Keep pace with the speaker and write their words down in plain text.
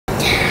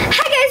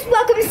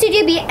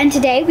Studio B, and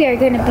today we are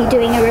going to be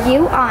doing a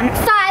review on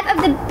 5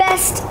 of the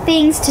best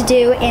things to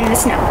do in the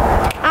snow.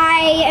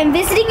 I am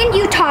visiting in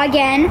Utah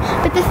again,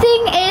 but the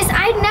thing is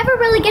I never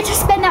really get to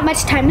spend that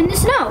much time in the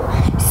snow.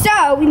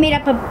 So we made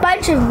up a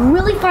bunch of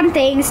really fun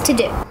things to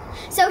do.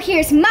 So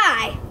here's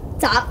my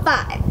top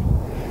 5.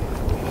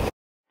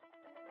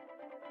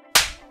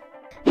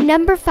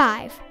 Number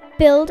 5,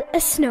 build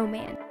a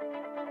snowman.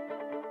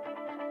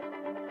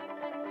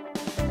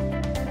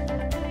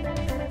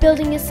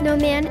 Building a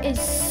snowman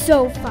is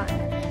so fun.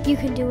 You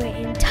can do it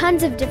in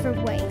tons of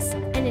different ways,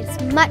 and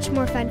it's much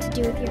more fun to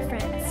do with your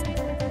friends.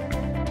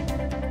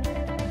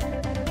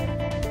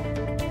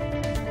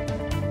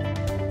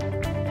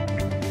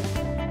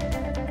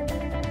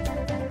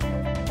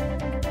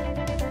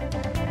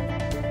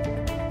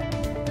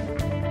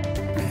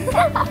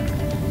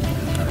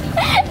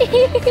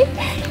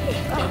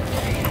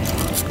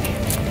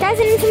 Guys,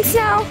 I need some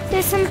snow.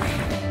 There's some.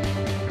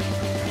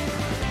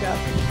 Go.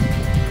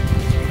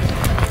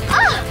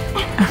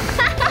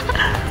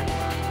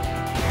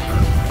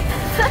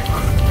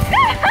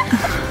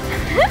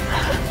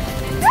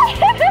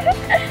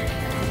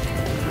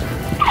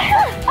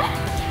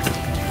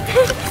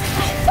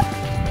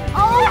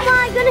 Oh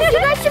my goodness, you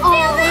guys should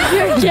feel this!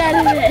 You're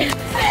generous.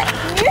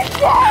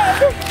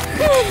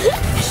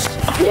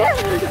 You're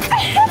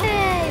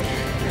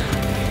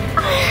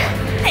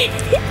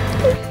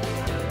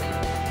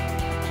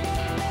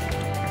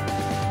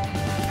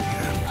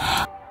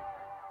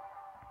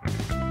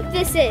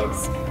This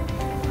is.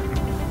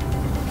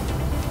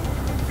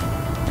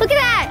 Look at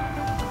that!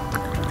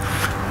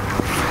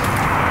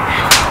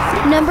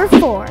 Number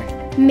 4,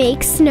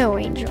 make snow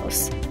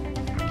angels.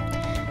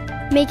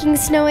 Making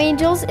snow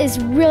angels is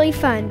really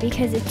fun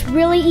because it's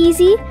really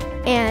easy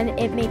and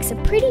it makes a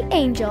pretty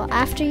angel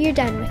after you're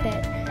done with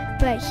it.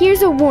 But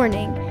here's a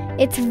warning,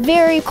 it's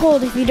very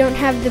cold if you don't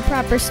have the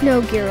proper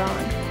snow gear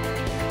on.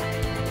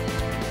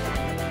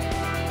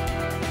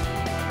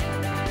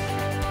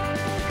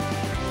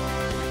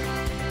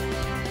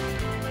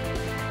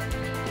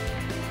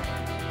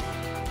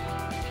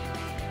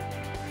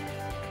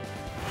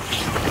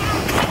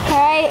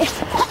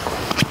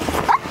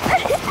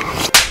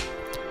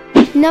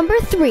 Number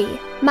 3,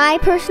 my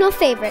personal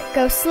favorite,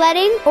 go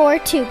sledding or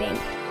tubing.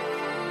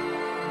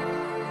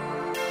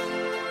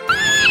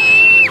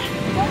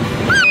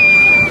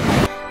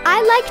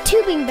 I like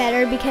tubing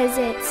better because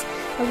it's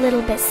a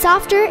little bit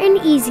softer and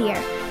easier,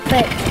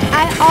 but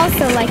I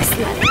also like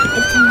sledding.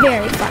 It's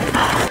very fun.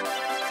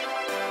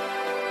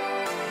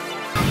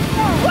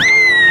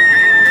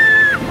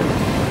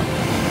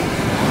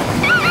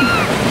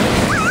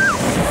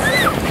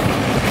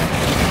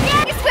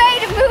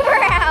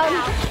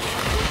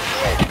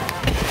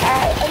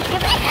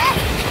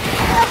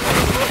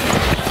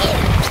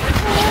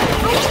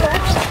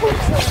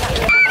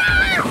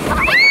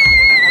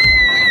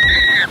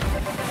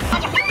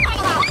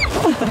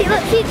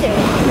 Look, he too.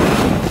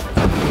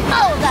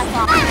 Oh, that's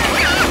awesome.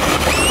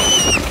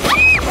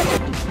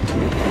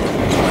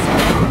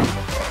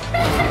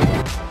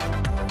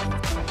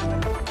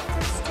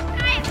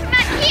 Alright, come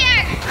up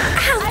here.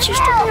 Ouch, you're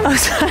stuck in your... Oh,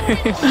 sorry.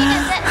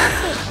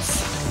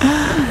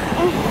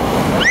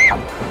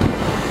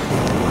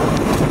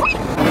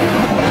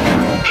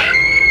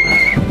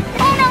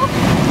 Oh, no.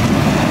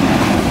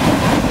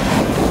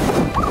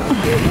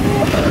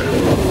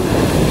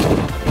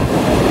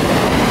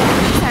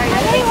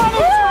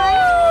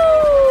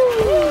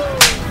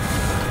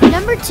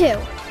 Number 2,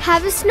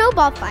 have a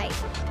snowball fight.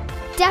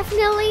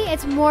 Definitely,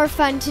 it's more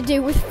fun to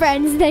do with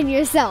friends than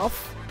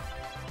yourself.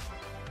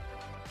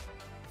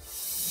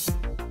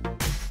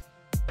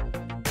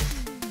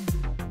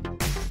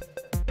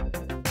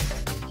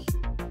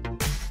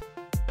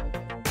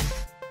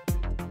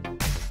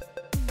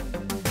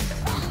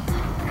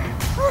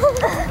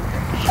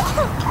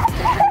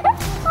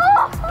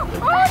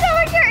 Oh,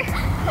 that hurt!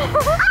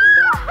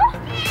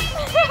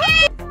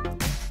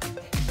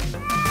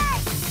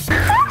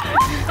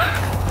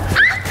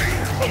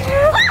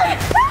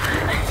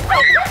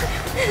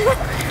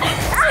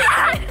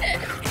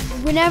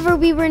 Whenever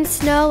we were in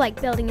snow, like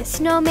building a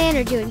snowman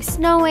or doing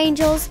snow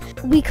angels,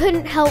 we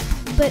couldn't help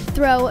but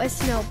throw a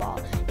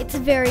snowball. It's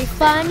very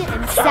fun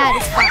and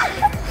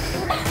satisfying.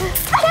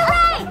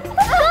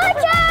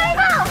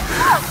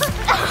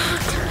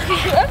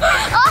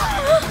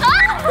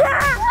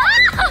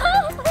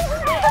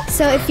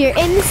 So if you're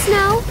in the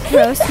snow,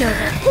 throw a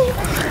snowball.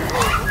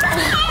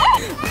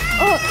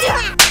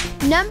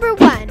 Number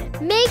 1,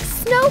 make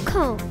snow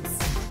cones.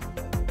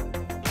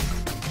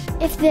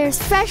 If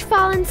there's fresh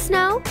fallen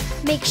snow,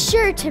 make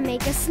sure to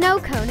make a snow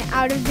cone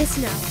out of the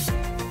snow.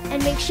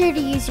 And make sure to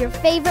use your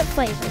favorite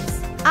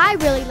flavors. I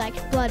really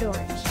liked blood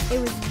orange.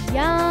 It was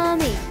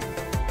yummy.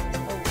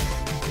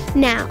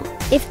 Now,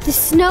 if the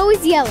snow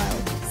is yellow,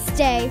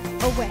 stay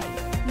away.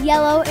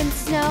 Yellow and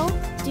snow,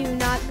 do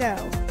not go.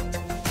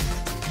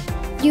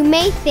 You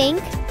may think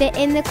that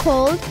in the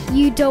cold,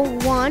 you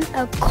don't want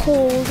a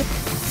cold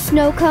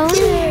snow cone,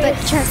 but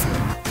trust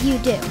me, you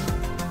do.